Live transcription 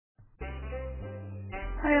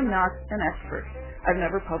I am not an expert. I've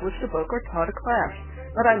never published a book or taught a class,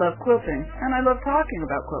 but I love quilting, and I love talking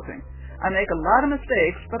about quilting. I make a lot of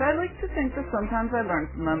mistakes, but I like to think that sometimes I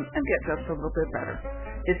learn from them and get just a little bit better.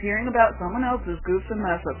 If hearing about someone else's goofs and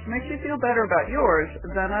mess-ups makes you feel better about yours,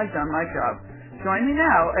 then I've done my job. Join me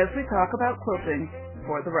now as we talk about quilting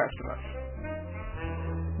for the rest of us.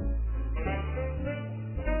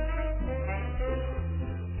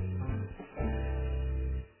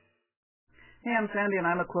 Hey, I'm Sandy, and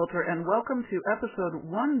I'm a quilter, and welcome to episode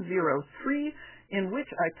 103, in which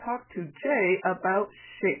I talk to Jay about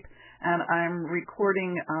shape. And I'm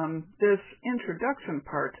recording this introduction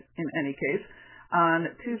part, in any case, on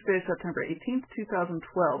Tuesday, September 18th,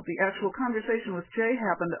 2012. The actual conversation with Jay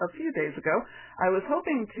happened a few days ago. I was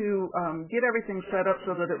hoping to get everything set up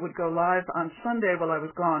so that it would go live on Sunday while I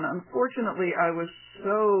was gone. Unfortunately, I was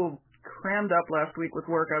so crammed up last week with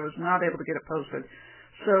work, I was not able to get it posted.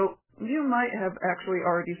 So you might have actually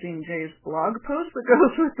already seen Jay's blog post that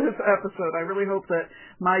goes with this episode. I really hope that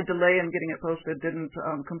my delay in getting it posted didn't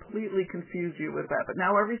completely confuse you with that. But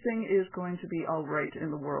now everything is going to be all right in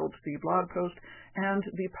the world. The blog post and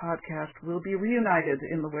the podcast will be reunited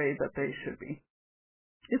in the way that they should be.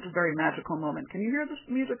 It's a very magical moment. Can you hear this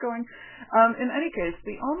music going? In any case,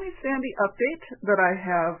 the only Sandy update that I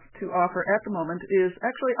have to offer at the moment is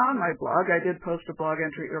actually on my blog. I did post a blog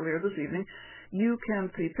entry earlier this evening. You can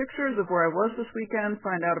see pictures of where I was this weekend,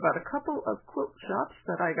 find out about a couple of quilt shops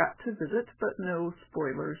that I got to visit, but no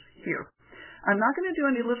spoilers here. I'm not going to do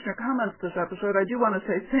any listener comments this episode. I do want to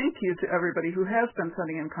say thank you to everybody who has been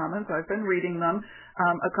sending in comments. I've been reading them.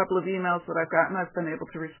 A couple of emails that I've gotten I've been able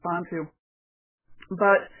to respond to.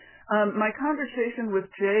 But my conversation with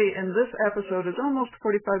Jay in this episode is almost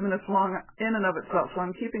 45 minutes long in and of itself, so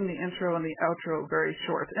I'm keeping the intro and the outro very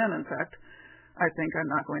short. And, in fact, I think I'm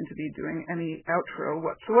not going to be doing any outro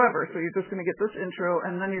whatsoever. So you're just going to get this intro,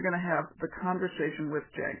 and then you're going to have the conversation with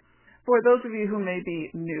Jay. For those of you who may be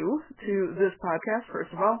new to this podcast,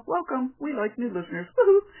 first of all, welcome. We like new listeners.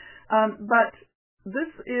 Woohoo! But this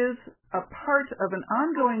is a part of an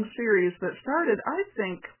ongoing series that started, I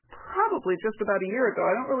think, probably just about a year ago.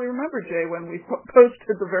 I don't really remember, Jay, when we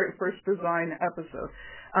posted the very first design episode.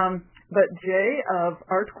 But Jay of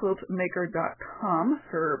artquiltmaker.com,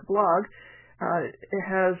 her blog,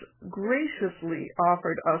 has graciously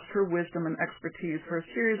offered us her wisdom and expertise for a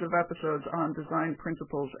series of episodes on design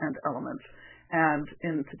principles and elements. And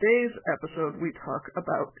in today's episode, we talk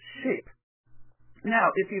about shape.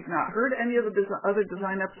 Now, if you've not heard any of the other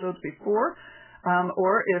design episodes before,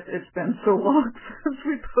 or if it's been so long since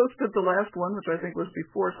we posted the last one, which I think was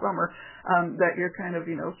before summer, that you're kind of,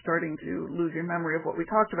 starting to lose your memory of what we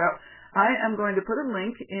talked about, I am going to put a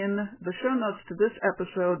link in the show notes to this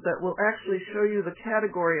episode that will actually show you the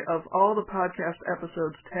category of all the podcast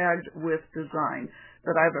episodes tagged with design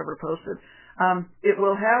that I've ever posted. It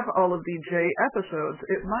will have all of the J episodes.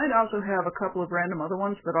 It might also have a couple of random other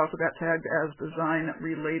ones that also got tagged as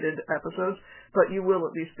design-related episodes, but you will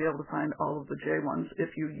at least be able to find all of the J ones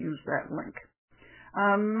if you use that link.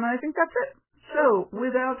 I think that's it. So,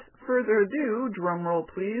 without further ado, drum roll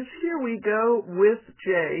please, here we go with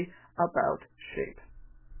Jay about shape.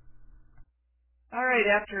 All right,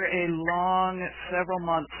 after a long several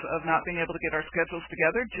months of not being able to get our schedules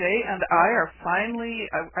together, Jay and I are finally,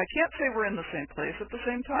 I can't say we're in the same place at the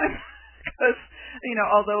same time, because,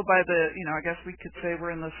 although by the, I guess we could say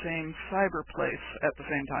we're in the same cyberplace at the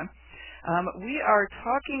same time. We are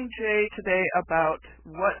talking, Jay, today about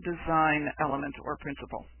what design element or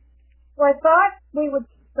principle? Well, I thought we would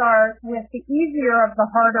start with the easier of the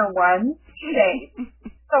harder ones today.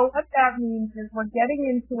 So what that means is we're getting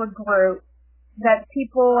into a group that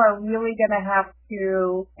people are really going to have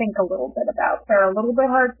to think a little bit about. They're a little bit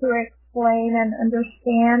hard to explain and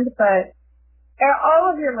understand, but all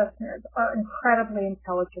of your listeners are incredibly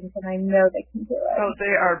intelligent, and I know they can do it. Oh,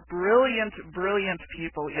 they are brilliant, brilliant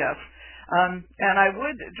people, yes. And I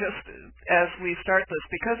would just, as we start this,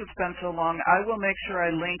 because it's been so long, I will make sure I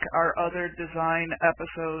link our other design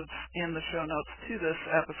episodes in the show notes to this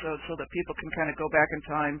episode so that people can kind of go back in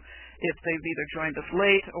time if they've either joined us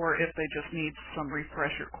late or if they just need some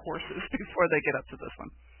refresher courses before they get up to this one.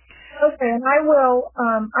 Okay, and I will,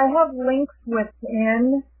 I have links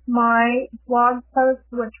within my blog post,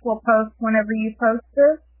 which we'll post whenever you post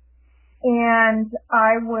this. And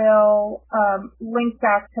I will link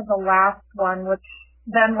back to the last one, which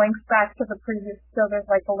then links back to the previous, so there's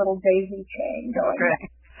like a little daisy chain going. Okay.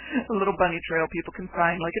 A little bunny trail people can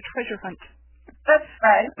find, like a treasure hunt. That's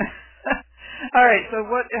right. All right, so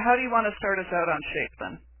how do you want to start us out on shape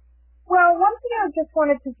then? Well, one thing I just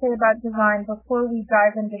wanted to say about design before we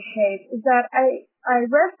dive into shape is that I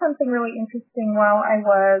read something really interesting while I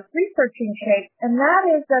was researching shapes, and that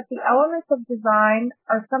is that the elements of design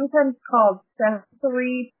are sometimes called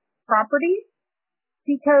sensory properties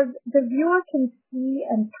because the viewer can see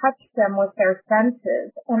and touch them with their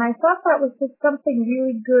senses. And I thought that was just something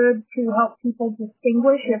really good to help people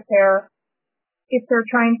distinguish if they're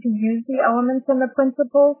trying to use the elements and the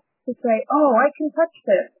principles to say, oh, I can touch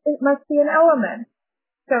this. It must be an element.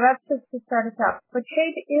 So that's just to start us out. But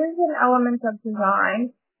shape is an element of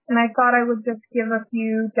design, and I thought I would just give a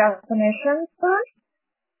few definitions first.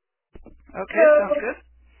 Okay, sounds good.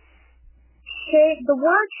 The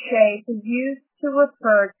word shape is used to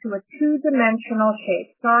refer to a two-dimensional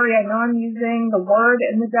shape. Sorry, I know I'm using the word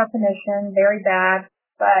in the definition, very bad,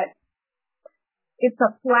 but it's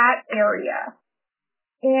a flat area.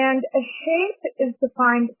 And a shape is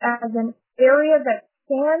defined as an area that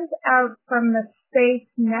stands out from the space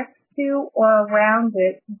next to or around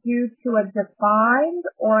it due to a defined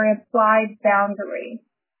or implied boundary.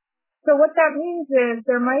 So what that means is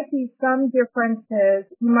there might be some differences.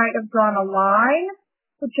 You might have drawn a line,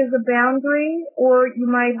 which is a boundary, or you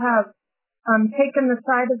might have taken the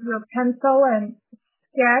side of your pencil and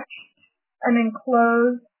sketched an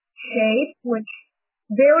enclosed shape, which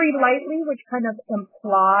very lightly, which kind of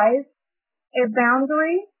implies a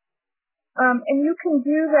boundary. And you can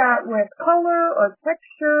do that with color or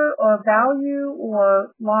texture or value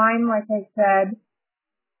or line, like I said.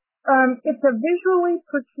 It's a visually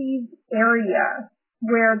perceived area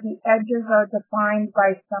where the edges are defined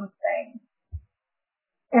by something.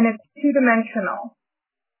 And it's two-dimensional.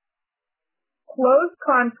 Closed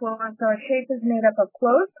contours, so a shape is made up of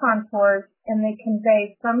closed contours, and they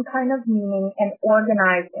convey some kind of meaning and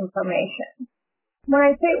organized information. When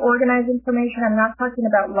I say organized information, I'm not talking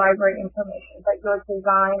about library information, but your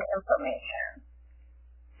design information.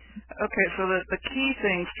 Okay, so the key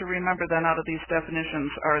things to remember then out of these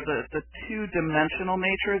definitions are the two-dimensional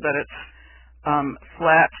nature, that it's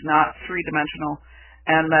flat, not three-dimensional,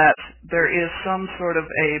 and that there is some sort of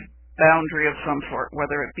a boundary of some sort,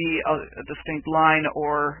 whether it be a distinct line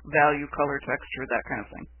or value, color, texture, that kind of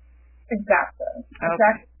thing. Exactly. Okay.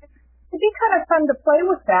 Exactly. It'd be kind of fun to play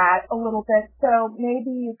with that a little bit. So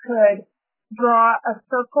maybe you could draw a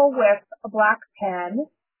circle with a black pen,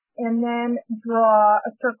 and then draw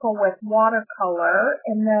a circle with watercolor,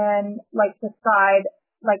 and then like the side,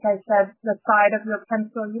 like I said, the side of your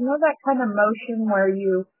pencil. You know that kind of motion where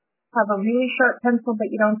you have a really sharp pencil,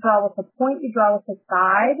 but you don't draw with the point, you draw with the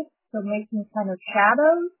side, so making kind of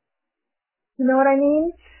shadows. You know what I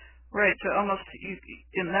mean? Right. So almost,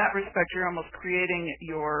 in that respect, you're almost creating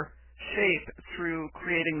your shape through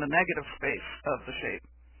creating the negative space of the shape.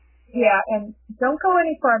 Yeah, and don't go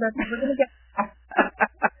any farther because we're going to get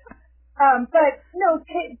but no,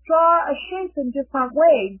 draw a shape in different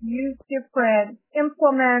ways. Use different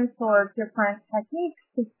implements or different techniques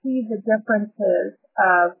to see the differences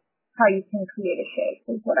of how you can create a shape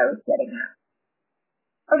is what I was getting at.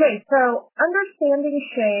 Okay, so understanding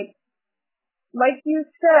shape, like you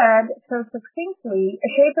said so succinctly, a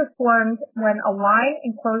shape is formed when a line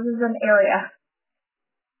encloses an area.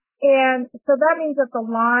 And so that means that the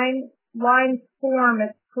lines form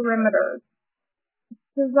its perimeters.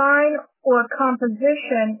 Design or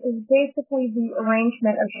composition is basically the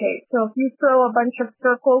arrangement of shapes. So if you throw a bunch of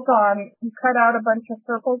circles on, you cut out a bunch of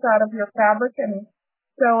circles out of your fabric and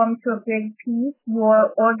sew them to a big piece,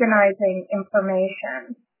 you're organizing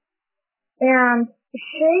information. And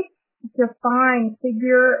shapes define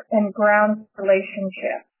figure and ground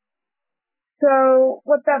relationships. So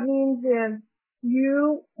what that means is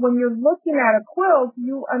when you're looking at a quilt,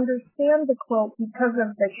 you understand the quilt because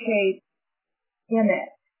of the shape in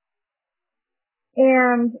it.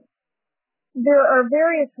 And there are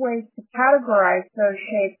various ways to categorize those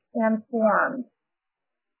shapes and forms.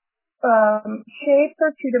 Shapes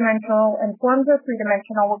are two-dimensional and forms are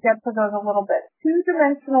three-dimensional. We'll get to those a little bit.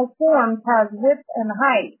 Two-dimensional forms has width and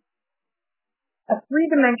height. A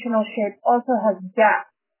three-dimensional shape also has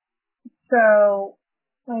depth. So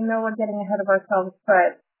I know we're getting ahead of ourselves,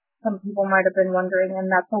 but some people might have been wondering,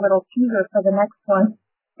 and that's a little teaser for the next one.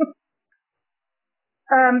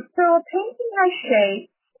 So a painting has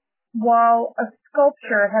shape, while a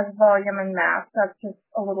sculpture has volume and mass. That's just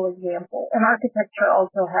a little example. And architecture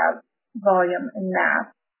also has volume and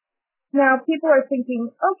mass. Now, people are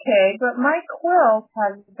thinking, okay, but my quilt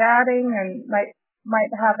has batting and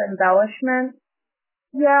might have embellishments.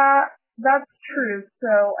 Yeah, that's true.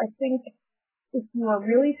 So I think if you were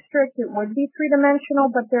really strict, it would be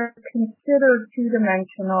three-dimensional, but they're considered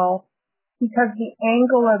two-dimensional because the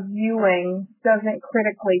angle of viewing doesn't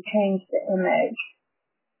critically change the image.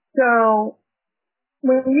 So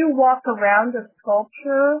when you walk around a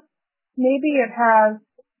sculpture, maybe it has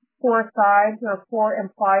 4 sides or 4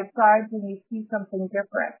 implied sides and you see something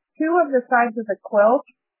different. 2 of the sides of the quilt,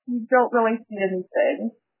 you don't really see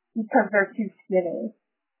anything because they're too skinny.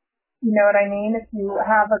 You know what I mean? If you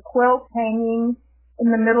have a quilt hanging in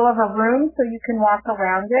the middle of a room so you can walk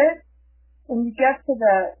around it, when you get to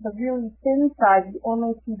the really thin side, you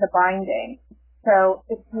only see the binding. So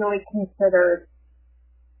it's really considered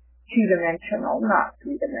 2-dimensional, not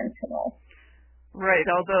 3-dimensional. Right,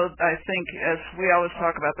 although I think, as we always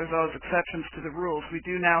talk about, there's always exceptions to the rules. We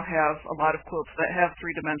do now have a lot of quilts that have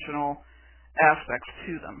 3-dimensional aspects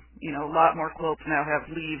to them. You know, a lot more quilts now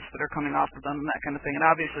have leaves that are coming off of them and that kind of thing, and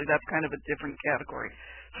obviously that's kind of a different category.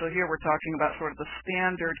 So here we're talking about sort of the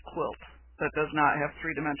standard quilt that does not have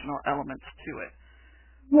 3-dimensional elements to it.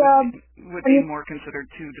 Yeah. Would be more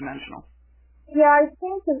considered 2-dimensional. Yeah, I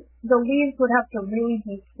think that the leaves would have to really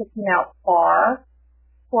be sticking out far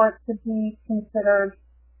for it to be considered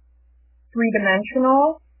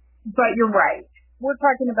 3-dimensional, but you're right. We're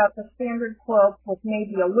talking about the standard quilts with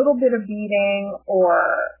maybe a little bit of beading or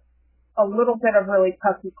a little bit of really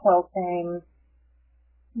puffy quilting.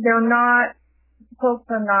 Quilts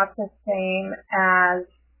are not the same as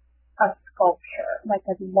a sculpture, like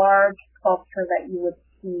a large sculpture that you would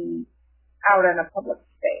see out in a public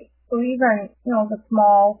space. Or even, the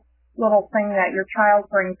small little thing that your child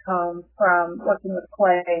brings home from working with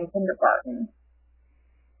clay in kindergarten.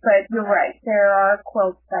 But you're right, there are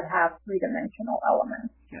quilts that have 3-dimensional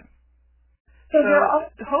elements. Yeah. So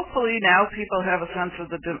hopefully now people have a sense of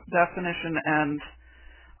the definition and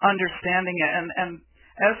understanding it. And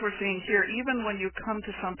as we're seeing here, even when you come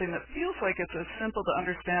to something that feels like it's as simple to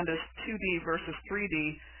understand as 2D versus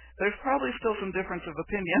 3D, there's probably still some difference of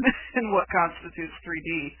opinion in what constitutes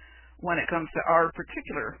 3D when it comes to our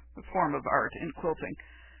particular form of art in quilting.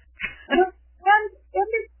 And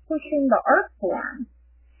it's pushing the art form.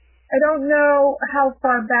 I don't know how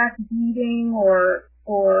far back beading or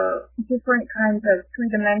different kinds of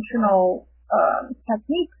 3-dimensional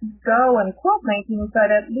techniques go in quilt making, but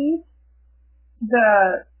at least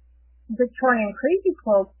the Victorian crazy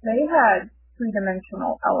quilts, they had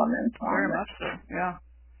 3-dimensional elements on Very them. much so, yeah.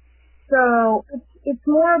 So it's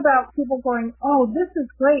more about people going, oh, this is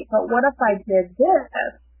great, but what if I did this?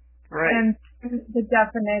 Right. And the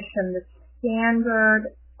definition, the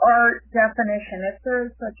standard art definition, if there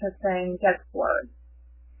is such a thing, gets blurred.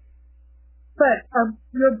 But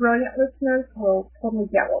your brilliant listeners will totally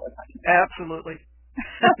get what we're talking about. Absolutely.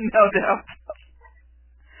 No doubt.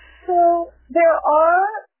 So there are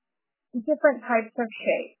different types of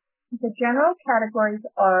shapes. The general categories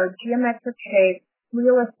are geometric shapes,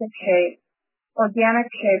 realistic shapes, organic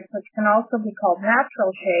shapes, which can also be called natural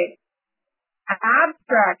shapes,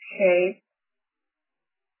 abstract shapes,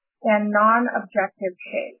 and non-objective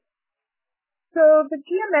shapes. So the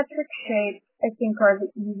geometric shapes, I think, are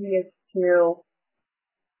the easiest to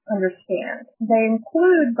understand. They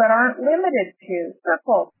include, but aren't limited to,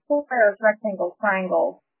 circles, squares, rectangles,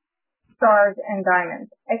 triangles, stars, and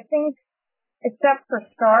diamonds. I think, except for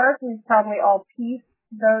stars, we've probably all pieced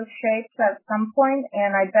those shapes at some point,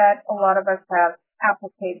 and I bet a lot of us have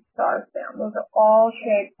applique stars down. Those are all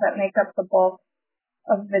shapes that make up the bulk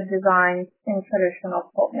of the designs in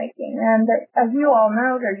traditional quilt making. And as you all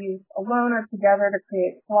know, they're used alone or together to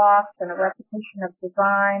create blocks and a repetition of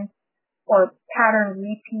design or pattern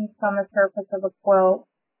repeats on the surface of a quilt.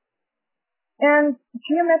 And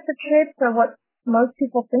geometric shapes are what most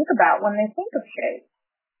people think about when they think of shapes.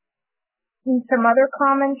 And some other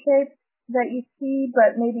common shapes that you see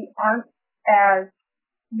but maybe aren't as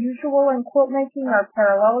usual in quilt making are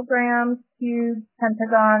parallelograms, cubes,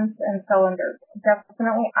 pentagons, and cylinders.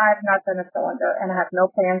 Definitely, I've not done a cylinder, and I have no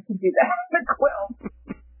plans to do that in a quilt.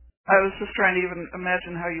 I was just trying to even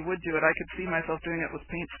imagine how you would do it. I could see myself doing it with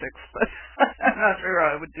paint sticks, but I'm not sure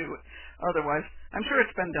how I would do it otherwise. I'm sure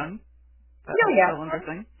it's been done, that cylinder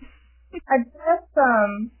thing. I guess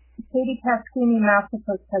Katie Pasquini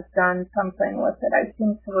Masochist has done something with it. I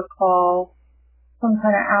seem to recall some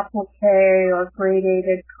kind of applique or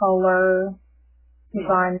gradated color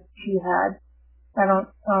design she had. I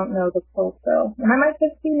don't know the quilt though. And I might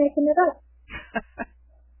just be making it up.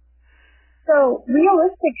 So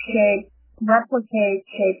realistic shapes replicate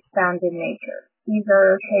shapes found in nature. These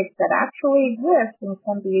are shapes that actually exist and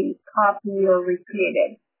can be copied or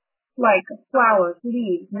recreated, like flowers,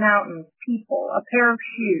 leaves, mountains, people, a pair of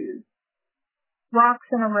shoes, rocks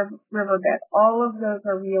in a riverbed. All of those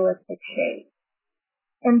are realistic shapes.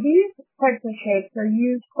 And these types of shapes are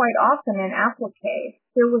used quite often in appliques.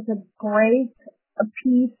 There was a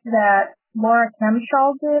piece that Laura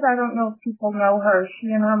Kemschall did. I don't know if people know her. She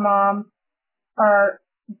and her mom are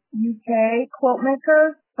UK quilt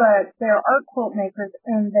makers, but they're art quilt makers,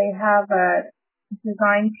 and they have a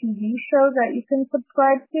design TV show that you can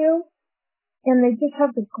subscribe to. And they just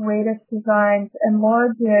have the greatest designs. And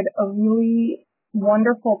Laura did a really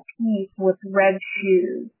wonderful piece with red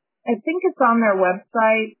shoes. I think it's on their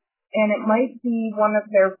website, and it might be one of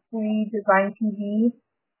their free design TV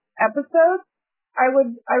episodes. I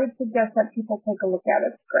would suggest that people take a look at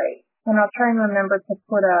it. It's great. And I'll try and remember to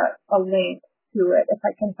put a link to it if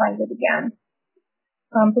I can find it again.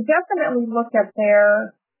 But definitely look at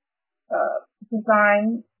their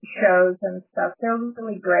design shows and stuff. They're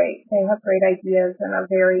really great. They have great ideas and are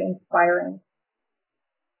very inspiring.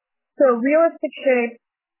 So realistic shapes,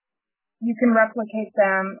 you can replicate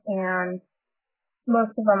them, and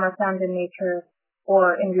most of them are found in nature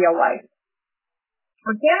or in real life.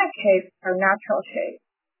 Organic shapes are natural shapes,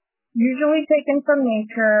 usually taken from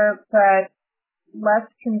nature, but less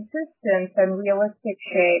consistent than realistic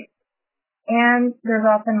shapes, and there's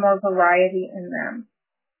often more variety in them.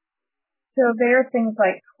 So there are things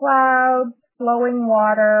like clouds, flowing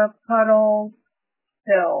water, puddles,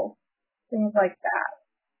 spills, things like that.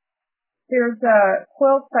 There's a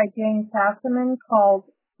quilt by Jaye called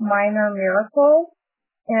Minor Miracle,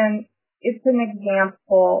 and it's an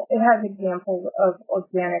example. It has examples of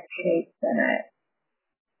organic shapes in it.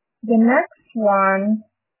 The next one,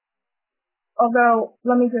 although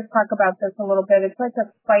let me just talk about this a little bit. It's like a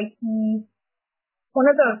spiky, one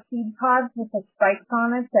of those seed pods with the spikes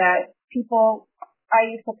on it that I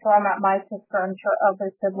used to throw them at my sister. I'm sure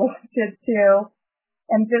other siblings did too.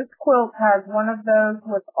 And this quilt has one of those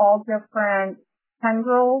with all different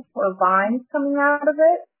tendrils or vines coming out of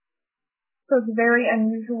it. So it's very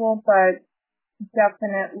unusual, but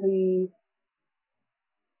definitely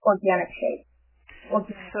organic shape.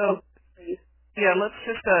 Yeah, let's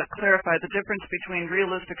just clarify the difference between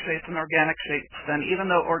realistic shapes and organic shapes. Then, even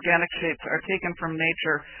though organic shapes are taken from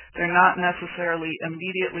nature, they're not necessarily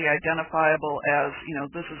immediately identifiable as,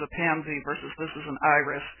 this is a pansy versus this is an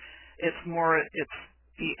iris. It's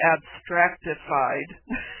the abstractified,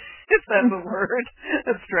 if that's a word,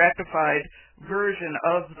 abstractified version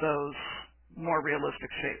of those more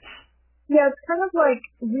realistic shapes. Yeah, it's kind of like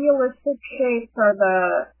realistic shapes are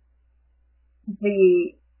the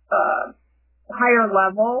higher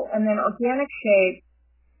level, and then organic shapes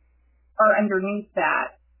are underneath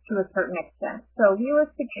that to a certain extent. So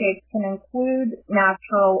realistic shapes can include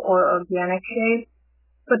natural or organic shapes,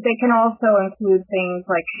 but they can also include things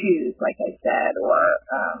like shoes, like I said, or,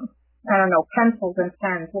 pencils and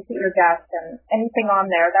pens. Look at your desk and anything on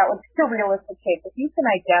there. That would be a realistic shape. If you can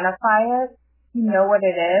identify it, you know what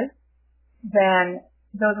it is, then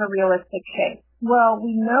those are realistic shapes. Well,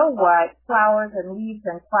 we know what flowers and leaves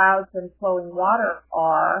and clouds and flowing water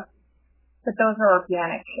are, but those are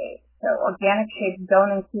organic shapes. So organic shapes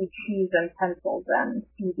don't include shoes and pencils and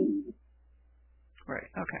CDs. Right,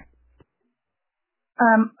 okay.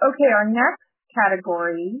 Our next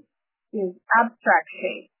category is abstract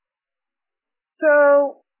shapes.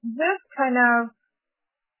 So this kind of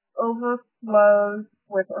overflows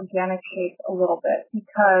with organic shapes a little bit,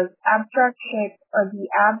 because abstract shapes are the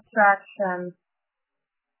abstraction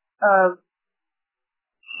of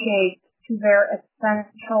shapes to their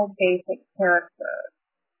essential basic character.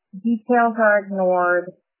 Details are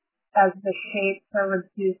ignored as the shapes are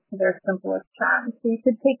reduced to their simplest terms. So you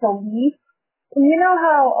could take a leaf, and you know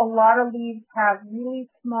how a lot of leaves have really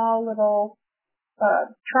small little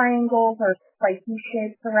triangles or spiky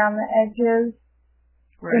shapes around the edges?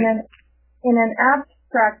 Right. In an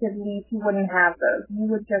abstracted leaf, you wouldn't have those. You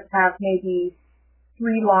would just have maybe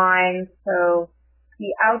 3 lines, so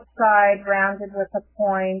the outside rounded with a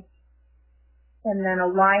point, and then a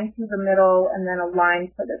line through the middle, and then a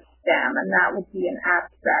line for the stem, and that would be an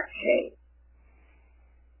abstract shape.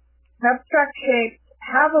 Abstract shapes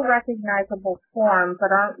have a recognizable form, but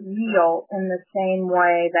aren't real in the same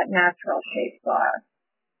way that natural shapes are.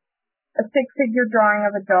 A 6-figure drawing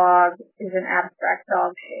of a dog is an abstract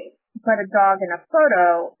dog shape, but a dog in a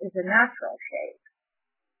photo is a natural shape.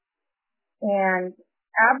 And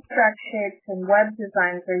abstract shapes in web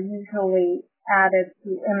designs are usually added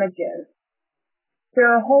to images. There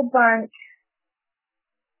are a whole bunch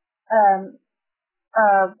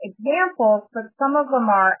of examples, but some of them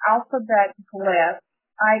are alphabet glyphs,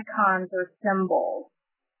 icons, or symbols.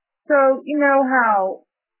 So you know how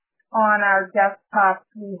on our desktops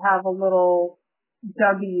we have a little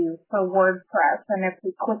W for WordPress, and if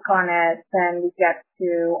we click on it, then we get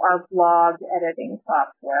to our blog editing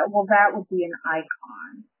software. Well, that would be an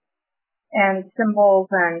icon. And symbols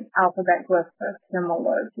and alphabet glyphs are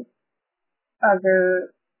similar to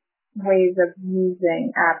other ways of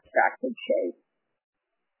using abstracted shapes.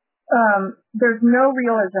 There's no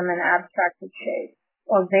realism in abstracted shapes,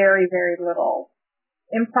 or very, very little.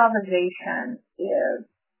 Improvisation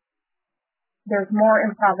there's more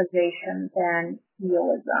improvisation than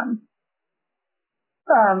realism.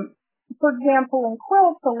 For example, in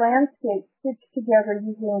quilts, a landscape stitched together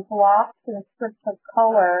using blocks and strips of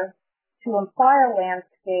color to imply a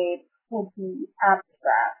landscape would be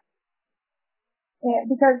abstract.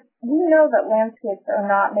 Because we know that landscapes are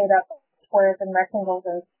not made up of squares and rectangles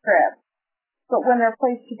and strips, but when they're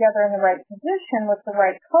placed together in the right position with the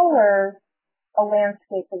right colors, a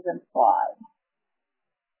landscape is implied.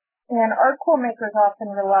 And art core makers often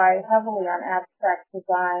rely heavily on abstract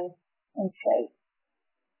design and shape.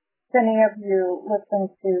 If any of you listen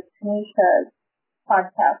to Tanisha's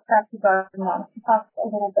podcast, Crafty Garden Mom, she talks a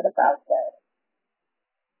little bit about this.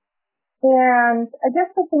 And I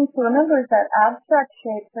guess the thing to remember is that abstract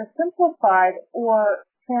shapes are simplified or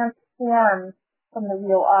transformed from the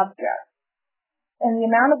real object. And the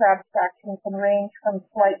amount of abstraction can range from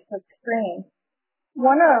slight to extreme.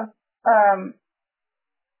 One of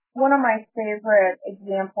my favorite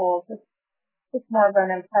examples, it's more of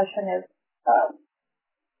an impression, is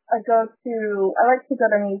I like to go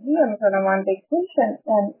to museums when I'm on vacation,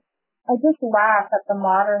 and I just laugh at the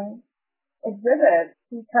modern exhibits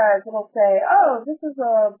because it'll say, oh, this is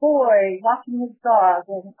a boy walking his dog,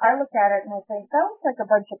 and I look at it and I think, that looks like a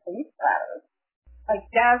bunch of police spatters. Like,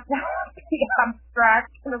 that's the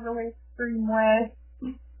abstract in a really extreme way.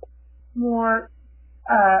 More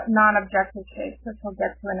non-objective shapes, which we'll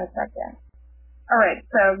get to in a second. Alright,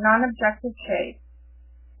 so non-objective shapes.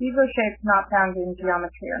 These are shapes not found in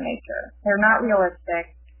geometry or nature. They're not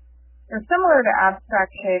realistic. They're similar to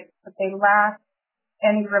abstract shapes, but they lack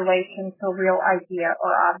any relation to a real idea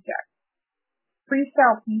or object.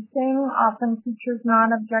 Freestyle piecing often features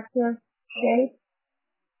non-objective shapes.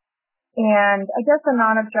 And I guess a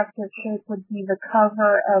non-objective shape would be the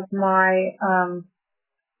cover of my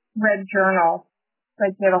red journal. So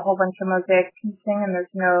I did a whole bunch of mosaic piecing, and there's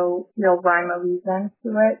no real rhyme or reason to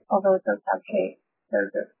it, although it does have shapes. They're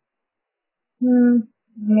just,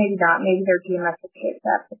 maybe not. Maybe they're geometric shapes.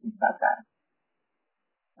 I have to think about that.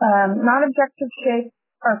 Non-objective shapes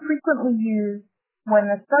are frequently used when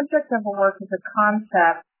the subject of a work is a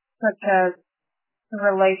concept, such as the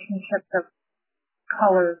relationship of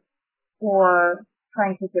colors or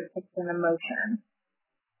trying to depict an emotion.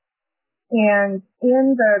 And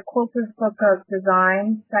in the Quilter's Book of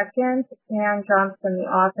Design, second, Anne Johnston, the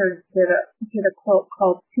author, did a quote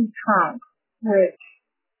called Two Trunks, which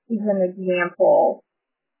is an example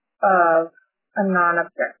of a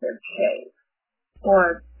non-objective shape,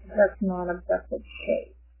 or just non-objective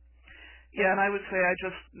shape. Yeah, and I would say I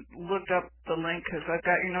just looked up the link because I've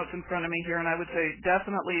got your notes in front of me here, and I would say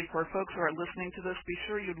definitely for folks who are listening to this, be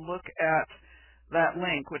sure you look at that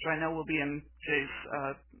link, which I know will be in Jaye's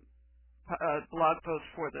blog post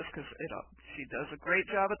for this because she does a great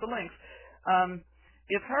job at the links.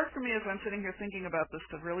 It's hard for me as I'm sitting here thinking about this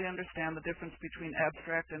to really understand the difference between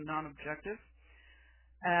abstract and non-objective,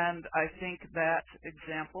 and I think that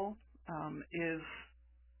example is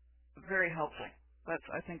very helpful.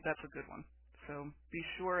 I think that's a good one. So be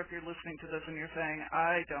sure if you're listening to this and you're saying,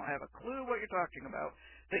 I don't have a clue what you're talking about,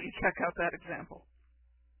 that you check out that example.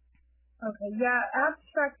 Okay, yeah,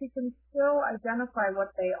 abstract, you can still identify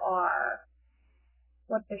what they are,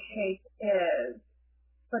 what the shape is,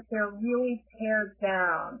 but they're really pared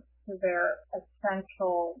down to their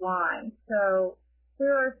essential line. So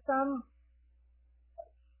there are some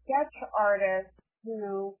sketch artists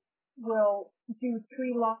who will do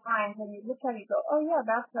 3 lines, and you look at it and go, oh yeah,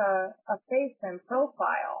 that's a face and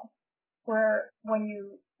profile. Where when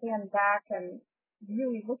you stand back and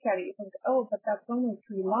really look at it, you think, oh, but that's only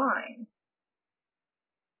 3 lines.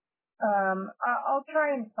 I'll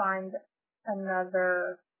try and find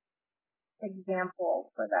another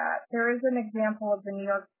example for that. There is an example of the New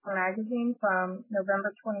York Magazine from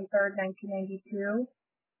November 23rd, 1992.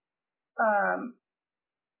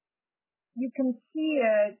 You can see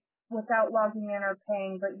it without logging in or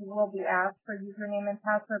paying, but you will be asked for username and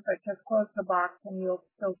password, but just close the box and you'll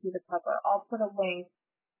still see the cover. I'll put a link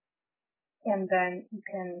and then you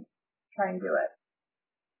can try and do it.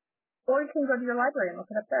 Or you can go to your library and look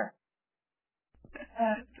it up there.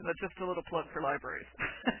 That's just a little plug for libraries.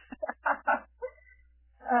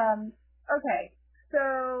 Okay,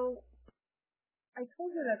 so I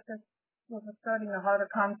told you that this was starting a harder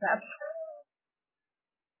concept.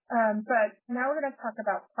 But now we're going to talk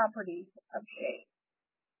about properties of shape.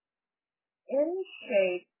 In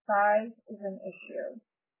shape, size is an issue.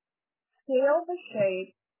 Scale the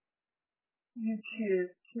shape you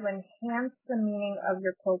choose to enhance the meaning of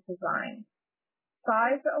your quilt design.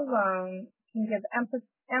 size alone can give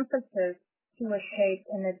emphasis to a shape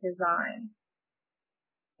in a design.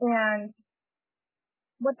 And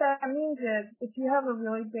what that means is if you have a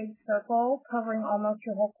really big circle covering almost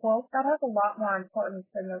your whole quilt, that has a lot more importance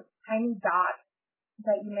than the tiny dot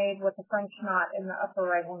that you made with a French knot in the upper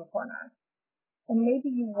right-hand corner. And maybe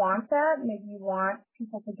you want that. Maybe you want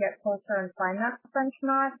people to get closer and find that French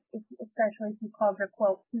knot, especially if you called your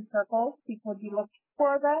quilt two circles. People would be looking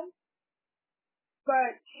for them.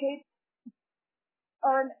 But shapes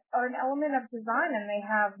are an element of design, and they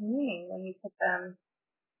have meaning when you put them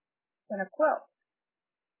in a quilt.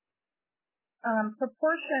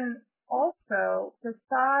 Proportion also, the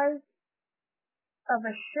size of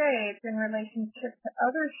a shape in relationship to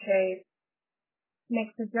other shapes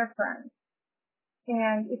makes a difference.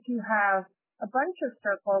 And if you have a bunch of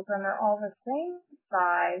circles and they're all the same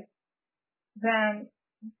size, then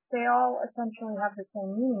they all essentially have the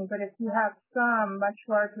same meaning. But if you have some much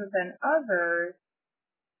larger than others,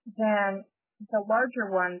 then the larger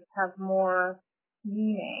ones have more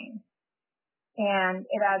meaning. And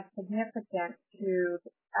it adds significance to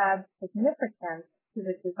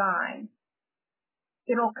the design.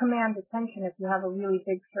 It'll command attention if you have a really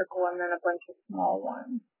big circle and then a bunch of small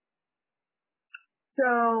ones.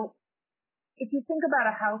 So if you think about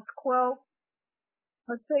a house quilt,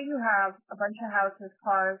 let's say you have a bunch of houses,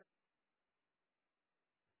 cars,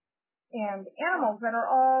 and animals that are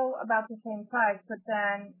all about the same size, but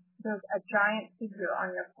then there's a giant figure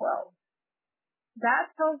on your quilt.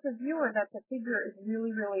 That tells the viewer that the figure is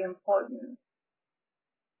really, really important.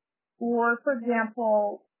 Or, for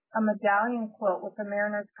example, a medallion quilt with a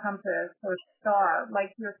mariner's compass or star,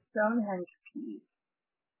 like your Stonehenge piece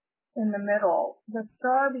in the middle. The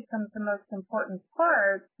star becomes the most important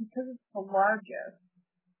part because it's the largest.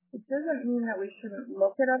 It doesn't mean that we shouldn't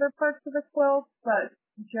look at other parts of the quilt, but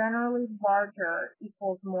generally larger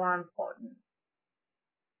equals more important.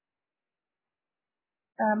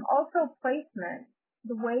 Also placement.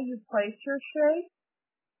 The way you place your shape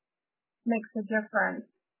makes a difference.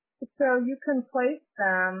 So you can place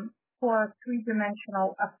them for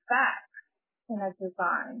three-dimensional effect in a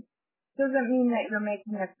design. Doesn't mean that you're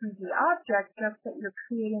making a 3D object, just that you're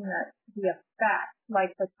creating the effect,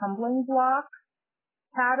 like the tumbling block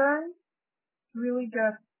pattern. Really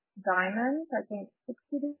just diamonds, I think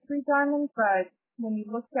 63 diamonds, but when you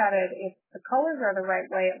look at it, if the colors are the right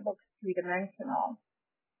way, it looks three-dimensional.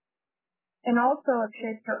 And also, if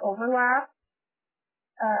shapes are overlapped,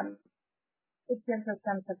 it gives a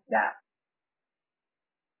sense of depth.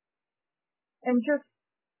 And just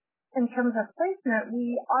in terms of placement,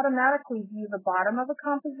 we automatically view the bottom of a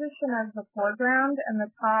composition as the foreground and the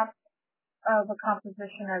top of a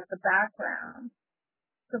composition as the background.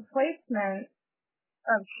 The placement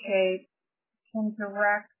of shape can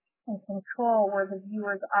direct and control where the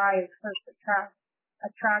viewer's eye is first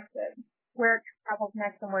attracted, where it travels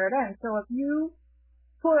next and where it ends. So if you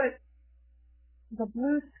put the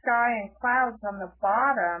blue sky and clouds on the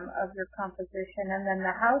bottom of your composition and then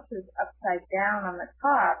the house is upside down on the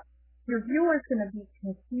top, your viewer is going to be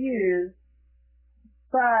confused,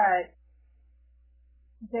 but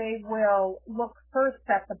they will look first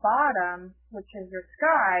at the bottom, which is your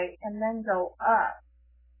sky, and then go up.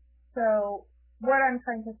 So what I'm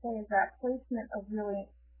trying to say is that placement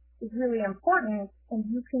is really important, and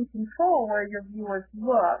you can control where your viewers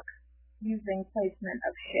look using placement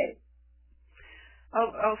of shape.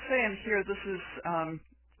 I'll say in here, this is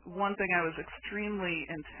one thing I was extremely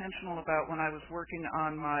intentional about when I was working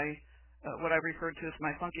on my, what I referred to as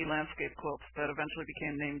my funky landscape quilts that eventually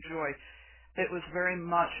became named Joy. It was very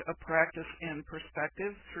much a practice in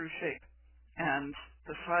perspective through shape and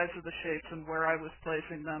the size of the shapes and where I was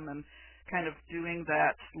placing them and kind of doing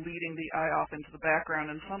that, leading the eye off into the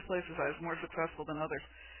background. In some places I was more successful than others.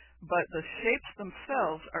 But the shapes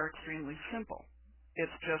themselves are extremely simple.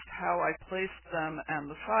 It's just how I placed them and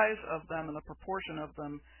the size of them and the proportion of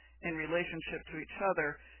them in relationship to each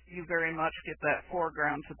other. You very much get that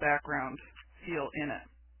foreground to background feel in it.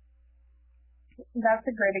 That's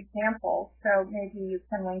a great example. So maybe you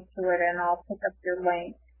can link to it and I'll pick up your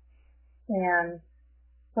link and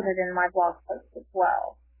put it in my blog post as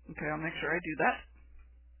well. Okay, I'll make sure I do that.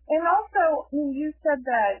 And also, you said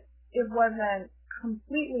that it wasn't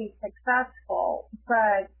completely successful,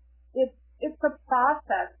 but it's a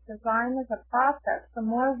process. Design is a process. The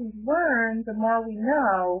more we learn, the more we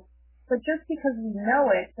know. But just because we know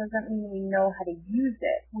it doesn't mean we know how to use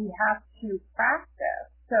it. We have to practice.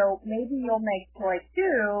 So maybe you'll make Joy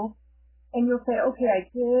 2, and you'll say, okay, I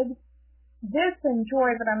did this in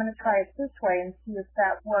Joy, but I'm going to try it this way and see if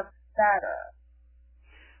that works better.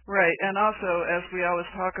 Right, and also, as we always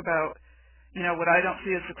talk about, What I don't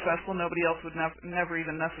see as successful, nobody else would never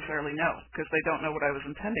even necessarily know because they don't know what I was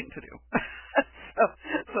intending to do.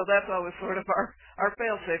 so that's always sort of our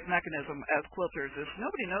fail-safe mechanism as quilters is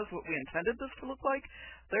nobody knows what we intended this to look like.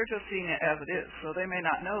 They're just seeing it as it is. So they may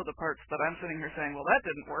not know the parts that I'm sitting here saying, well, that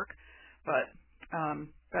didn't work. But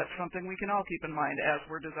that's something we can all keep in mind as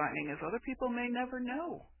we're designing, is other people may never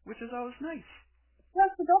know, which is always nice. Yeah,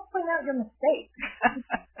 so don't point out your mistakes.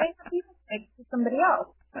 Make your mistakes to somebody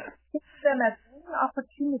else. Give them as an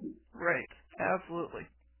opportunity. Right, absolutely.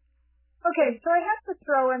 Okay, so I have to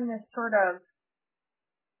throw in this sort of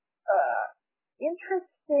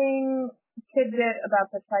interesting tidbit about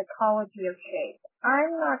the psychology of shape.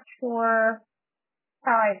 I'm not sure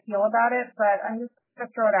how I feel about it, but I'm just going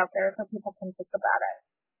to throw it out there so people can think about it.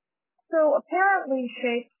 So apparently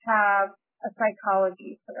shapes have a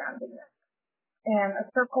psychology surrounding them. And a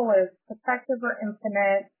circle is protective or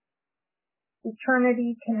infinite,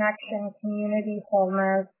 eternity, connection, community,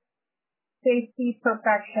 wholeness, safety,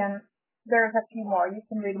 perfection. There's a few more. You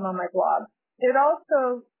can read them on my blog.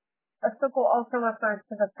 A circle also refers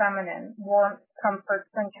to the feminine, warmth, comfort,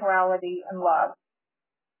 sensuality, and love.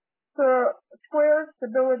 So square,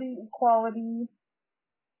 stability, equality,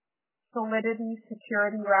 solidity,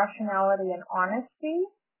 security, rationality, and honesty.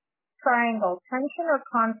 Triangle, tension or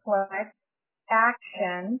conflict,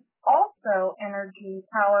 action, also energy,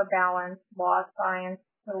 power, balance, law, science,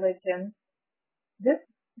 religion. This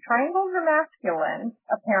triangles are masculine,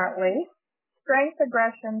 apparently. Strength,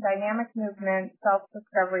 aggression, dynamic movement,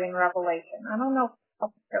 self-discovery, and revelation. I don't know if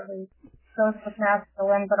self-discovery goes with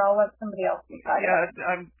masculine, but I'll let somebody else decide. Yeah,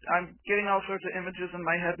 I'm getting all sorts of images in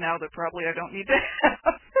my head now that probably I don't need to have.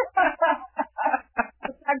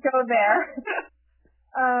 Let's not go there.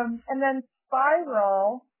 And then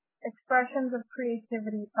spiral, expressions of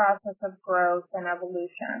creativity, process of growth, and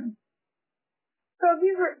evolution. So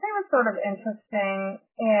they were sort of interesting,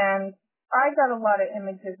 and I got a lot of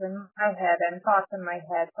images in my head and thoughts in my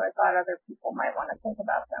head, so I thought other people might want to think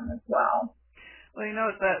about them as well. Well,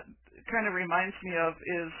 what that kind of reminds me of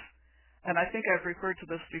is, and I think I've referred to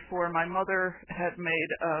this before, my mother had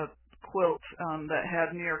made a quilt that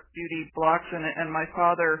had New York Beauty blocks in it, and my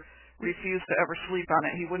father refused to ever sleep on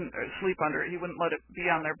it. He wouldn't sleep under it. He wouldn't let it be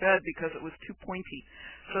on their bed because it was too pointy.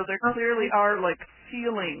 So there clearly are like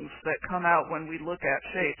feelings that come out when we look at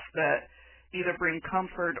shapes that either bring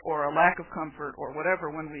comfort or a lack of comfort or whatever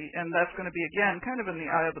and that's going to be again kind of in the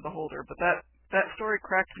eye of the beholder. But that story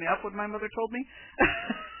cracked me up when my mother told me.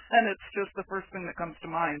 And it's just the first thing that comes to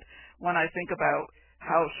mind when I think about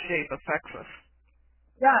how shape affects us.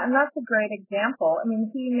 Yeah, and that's a great example. I mean,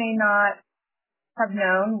 he may not have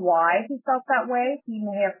known why he felt that way. He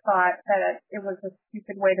may have thought that it was a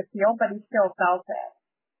stupid way to feel, but he still felt it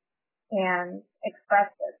and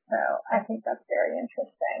expressed it. So I think that's very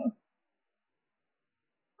interesting.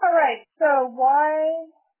 All right, so why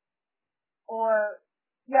are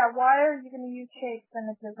you going to use shapes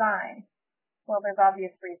in a design? Well, there's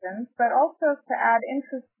obvious reasons, but also to add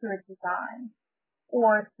interest to a design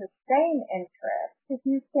or sustain interest. If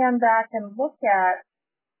you stand back and look at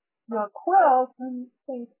your quilt and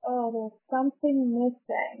think, oh, there's something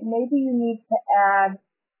missing. Maybe you need to add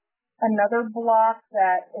another block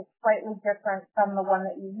that is slightly different from the one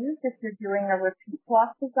that you used. If you're doing a repeat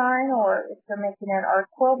block design or if you're making an art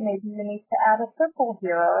quilt, maybe you need to add a circle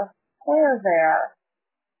here or a square there.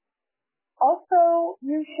 Also,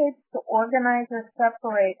 use shapes to organize or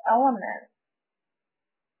separate elements.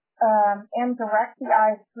 And direct the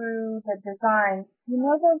eye through the design. You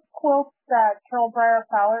know those quilts that Carol Breyer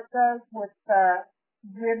Fowler does with the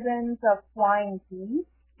ribbons of flying bees?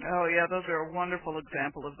 Oh, yeah, those are a wonderful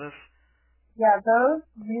example of this. Yeah, those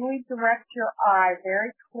really direct your eye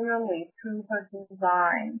very clearly through her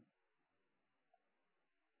design.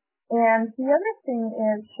 And the other thing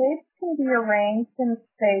is shapes can be arranged in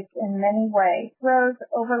space in many ways, rows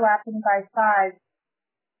overlapping by sides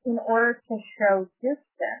in order to show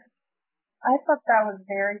distance. I thought that was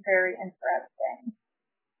very, very interesting.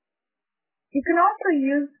 You can also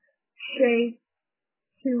use shapes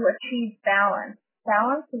to achieve balance.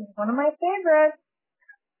 Balance is one of my favorites.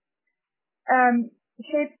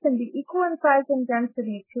 Shapes can be equal in size and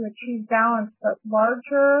density to achieve balance, but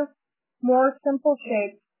larger, more simple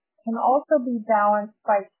shapes can also be balanced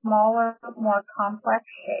by smaller, more complex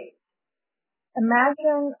shapes.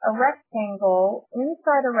 Imagine a rectangle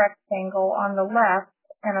inside a rectangle on the left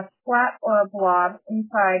and a slat or a blob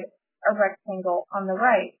inside a rectangle on the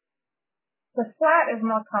right. The slat is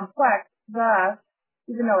more complex, thus,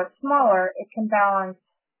 even though it's smaller, it can balance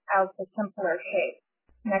out the simpler shape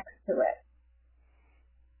next to it.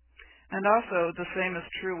 And also, the same is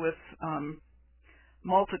true with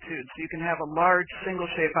multitudes. You can have a large single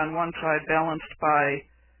shape on one side balanced by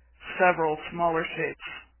several smaller shapes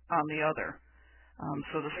on the other.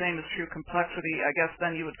 So the same is true complexity. I guess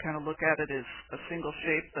then you would kind of look at it as a single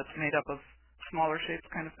shape that's made up of smaller shapes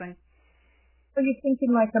kind of thing. Are you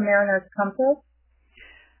thinking like a mariner's compass?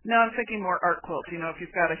 No, I'm thinking more art quilts. You know, if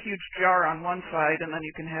you've got a huge jar on one side and then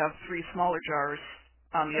you can have 3 smaller jars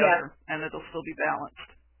on the other, and it'll still be balanced.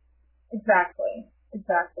 Exactly.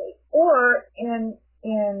 Or in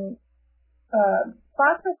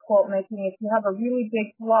classic quilt making, if you have a really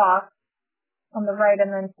big block on the right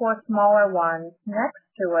and then 4 smaller ones next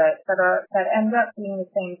to it that end up being the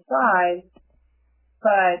same size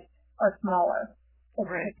but are smaller. It's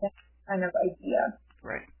right. the same kind of idea.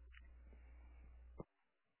 Right.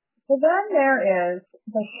 So then there is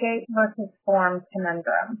the shape versus form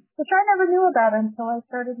conundrum, which I never knew about until I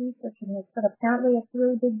started researching this, but apparently it's a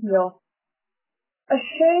really big deal. A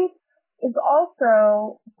shape is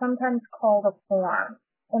also sometimes called a form,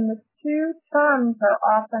 and the two terms are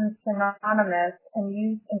often synonymous and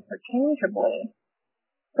used interchangeably.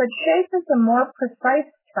 But shape is a more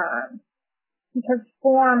precise term because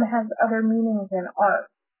form has other meanings in art.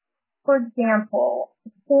 For example,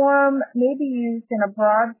 form may be used in a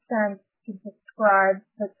broad sense to describe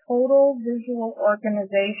the total visual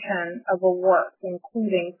organization of a work,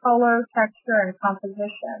 including color, texture, and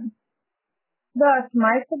composition. Thus,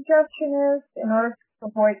 my suggestion is, in order to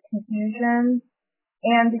avoid confusion,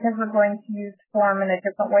 and because we're going to use form in a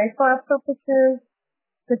different way for our purposes,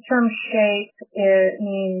 the term shape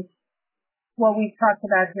means what we've talked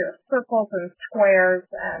about here, circles and squares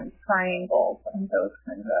and triangles and those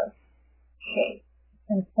kinds of shapes.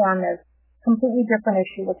 And form is a completely different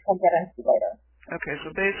issue, which we'll get into later. Okay,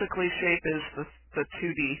 so basically shape is the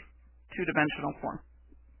 2D, two-dimensional form.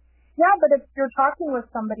 Yeah, but if you're talking with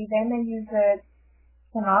somebody, they may use it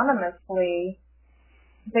synonymously.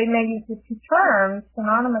 They may use the two terms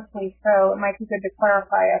synonymously, so it might be good to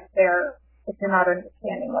clarify if you're not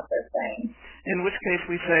understanding what they're saying. In which case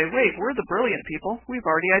we say, wait, we're the brilliant people. We've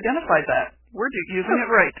already identified that. We're using it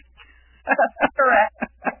right. Correct.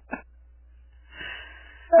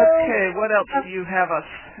 Okay, what else do you have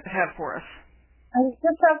for us? I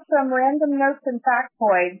just have some random notes and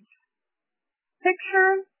factoids.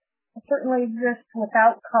 Pictures certainly exist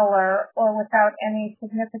without color or without any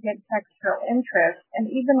significant textural interest, and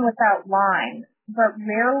even without lines, but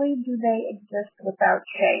rarely do they exist without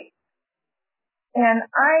shape. And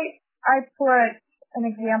I put an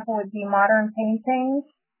example would be modern paintings.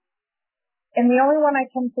 And the only one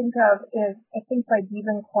I can think of is, I think by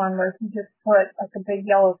Diebenkorn, where he just put like a big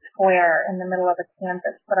yellow square in the middle of a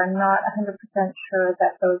canvas, but I'm not 100% sure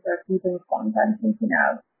that those are Diebenkorns I'm thinking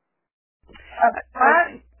of.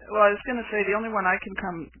 Well, I was going to say the only one I can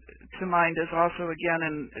come to mind is also, again,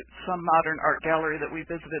 in some modern art gallery that we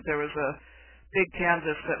visited, there was a big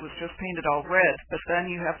canvas that was just painted all red, but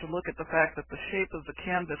then you have to look at the fact that the shape of the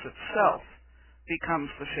canvas itself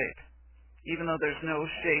becomes the shape. Even though there's no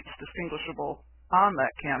shapes distinguishable on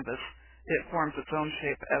that canvas, it forms its own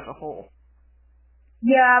shape as a whole.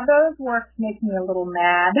 Yeah, those works make me a little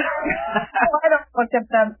mad. I don't look at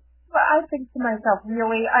them. But I think to myself,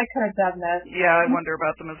 really, I could have done this. Yeah, I wonder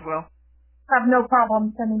about them as well. I have no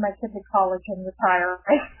problem sending my kid to college and retire.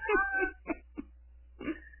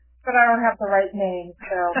 But I don't have the right name,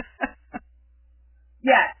 so.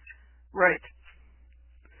 Yes. Right.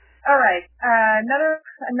 All right.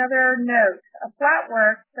 Another note. A flat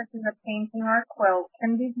work, such as a painting or a quilt,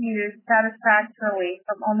 can be viewed satisfactorily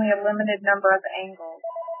from only a limited number of angles.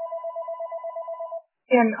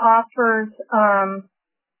 And offers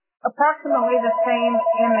approximately the same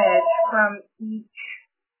image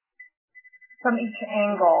from each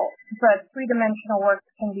angle, but three-dimensional works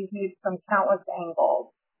can be viewed from countless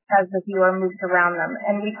angles as the viewer moves around them.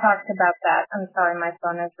 And we talked about that. I'm sorry, my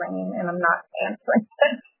phone is ringing and I'm not answering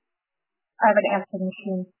it. I have an answering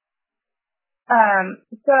machine.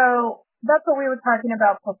 So that's what we were talking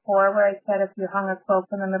about before, where I said if you hung a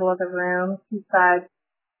quilt in the middle of the room, two sides,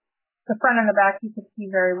 the front and the back you could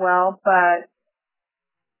see very well, but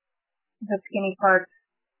the skinny parts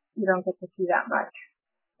you don't get to see that much.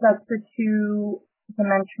 That's the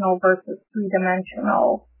two-dimensional versus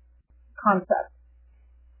three-dimensional concept.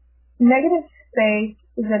 Negative space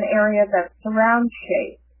is an area that surrounds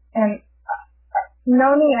shape. And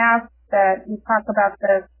Noni asked that we talk about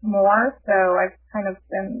this more, so I've kind of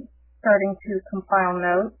been starting to compile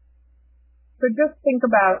notes. So just think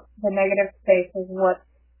about the negative space as what's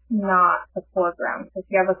not the foreground. So if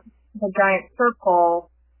you have the giant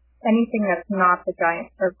circle, anything that's not the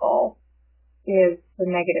giant circle is the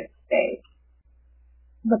negative space.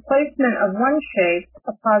 The placement of one shape,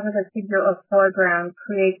 a positive figure or foreground,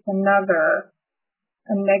 creates another,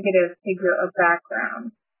 a negative figure or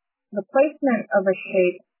background. The placement of a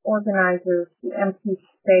shape organizes the empty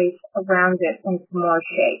space around it into more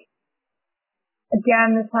shapes.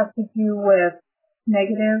 Again, this has to do with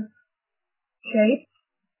negative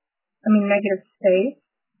space,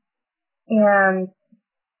 and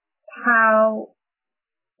how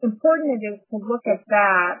important it is to look at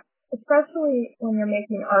that, especially when you're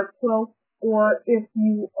making art quilts or if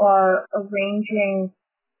you are arranging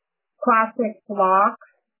classic blocks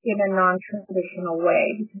in a non-traditional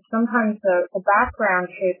way, because sometimes the background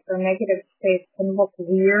shapes or negative space can look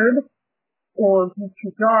weird or be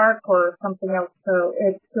too dark or something else, so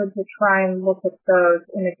it's good to try and look at those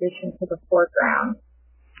in addition to the foreground.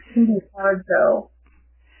 It can be hard though.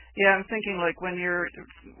 Yeah, I'm thinking like when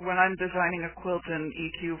I'm designing a quilt in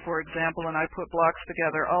EQ, for example, and I put blocks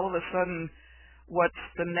together, all of a sudden what's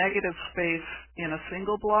the negative space in a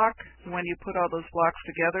single block, when you put all those blocks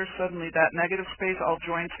together, suddenly that negative space all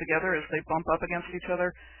joins together as they bump up against each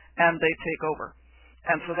other and they take over.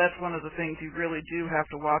 And so that's one of the things you really do have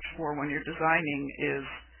to watch for when you're designing is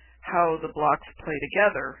how the blocks play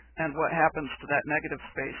together and what happens to that negative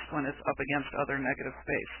space when it's up against other negative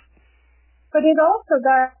space. But it also,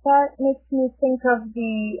 that makes me think of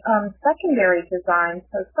the secondary design.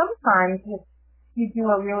 So sometimes if you do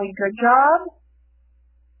a really good job,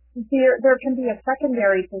 there can be a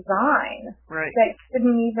secondary design that you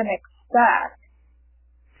didn't even expect.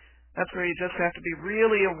 That's where you just have to be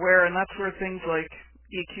really aware, and that's where things like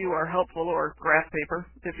EQ are helpful, or graph paper.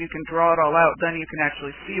 If you can draw it all out, then you can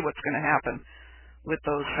actually see what's going to happen with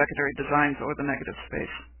those secondary designs or the negative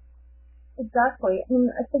space. Exactly. I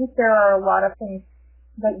mean, I think there are a lot of things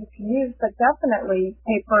that you can use, but definitely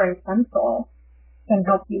paper and pencil can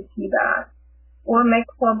help you see that. Or make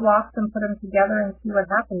 4 blocks and put them together and see what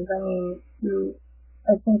happens. I mean,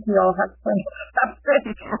 I think we all have plenty of stuff.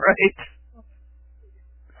 Right.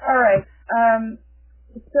 All right.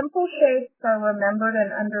 Simple shapes are remembered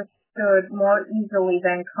and understood more easily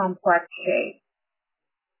than complex shapes.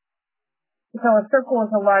 So a circle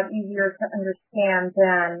is a lot easier to understand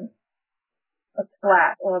than a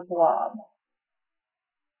flat or a blob,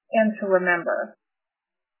 and to remember.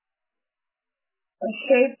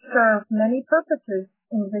 Shapes serve many purposes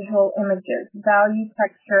in visual images. Value,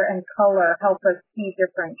 texture, and color help us see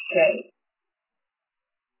different shapes.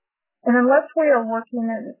 And unless we are working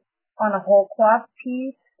on a whole cloth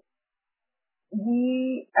piece,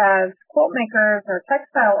 we as quilt makers or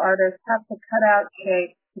textile artists have to cut out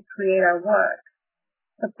shapes to create our work.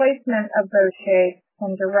 The placement of those shapes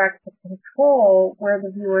can direct the control where the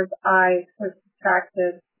viewer's eyes are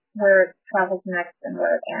distracted, where it travels next and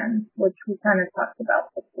where it ends, which we kind of talked about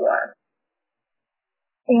before.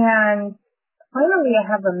 And finally, I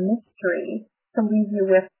have a mystery to leave you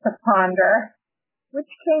with to ponder. Which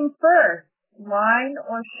came first, line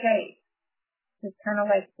or shape? It's kind of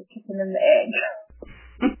like the chicken and the egg.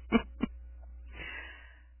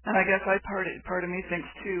 And I guess part of me thinks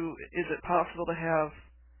too, is it possible to have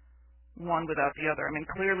one without the other? I mean,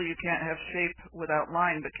 clearly you can't have shape without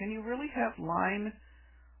line, but can you really have line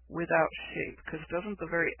without shape? Because doesn't the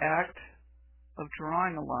very act of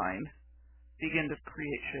drawing a line begin to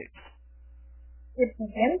create shapes? It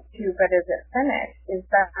begins to, but is it finished? Is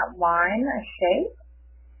that line a shape?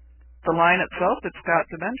 The line itself, it's got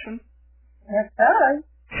dimension. It does.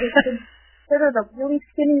 It's considered a really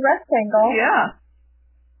skinny rectangle. Yeah.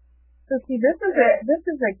 So see, this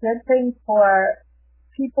is a good thing for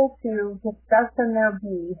people to discuss in their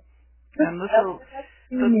bee. And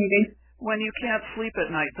when you can't sleep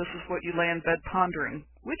at night, this is what you lay in bed pondering.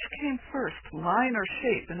 Which came first, line or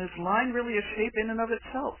shape? And is line really a shape in and of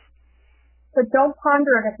itself? But don't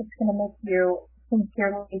ponder it if it's going to make you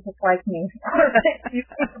sincerely dislike me. You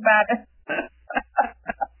think about it.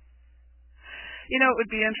 You know, it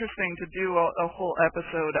would be interesting to do a whole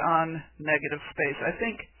episode on negative space. I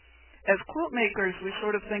think as quilt makers, we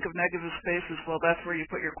sort of think of negative space as, well, that's where you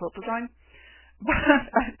put your quilt design. But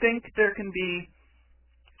I think there can be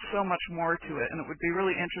so much more to it, and it would be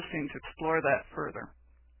really interesting to explore that further.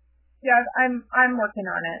 Yeah, I'm working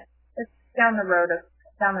on it. It's down the road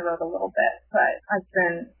a little bit, but I've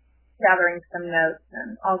been gathering some notes,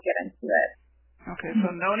 and I'll get into it. Okay, so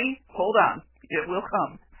Noni, hold on. It will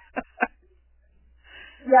come.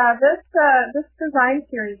 Yeah, this design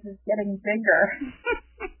series is getting bigger.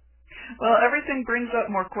 Well, everything brings up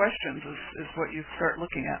more questions is what you start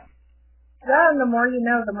looking at. Yeah, and the more you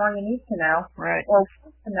know, the more you need to know. Right. Or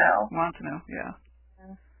want to know. Want to know, yeah.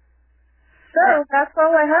 So, that's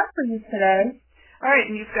all I have for you today. All right,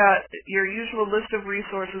 and you've got your usual list of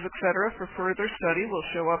resources, etc., for further study will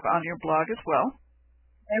show up on your blog as well.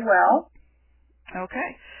 They will. Okay.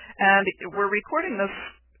 And we're recording this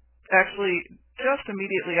actually just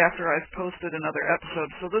immediately after I've posted another episode,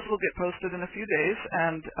 so this will get posted in a few days,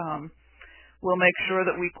 and we'll make sure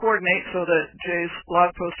that we coordinate so that Jay's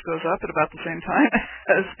blog post goes up at about the same time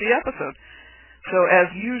as the episode. So as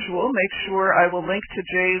usual, make sure I will link to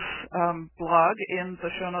Jay's blog in the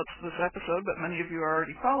show notes of this episode, but many of you are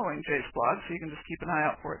already following Jay's blog, so you can just keep an eye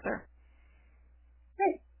out for it there.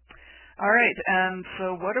 Great. All right, and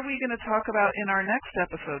so what are we going to talk about in our next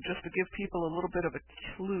episode, just to give people a little bit of a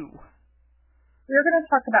clue? We're going to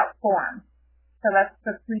talk about form. So that's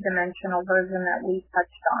the three-dimensional version that we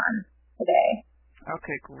touched on today.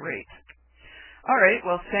 Okay, great. All right,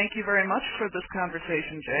 well, thank you very much for this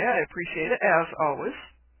conversation, Jay. I appreciate it, as always.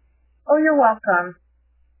 Oh, you're welcome.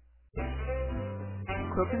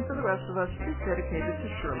 Cooking for the Rest of Us is dedicated to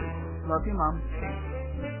Shirley. Love you, Mom.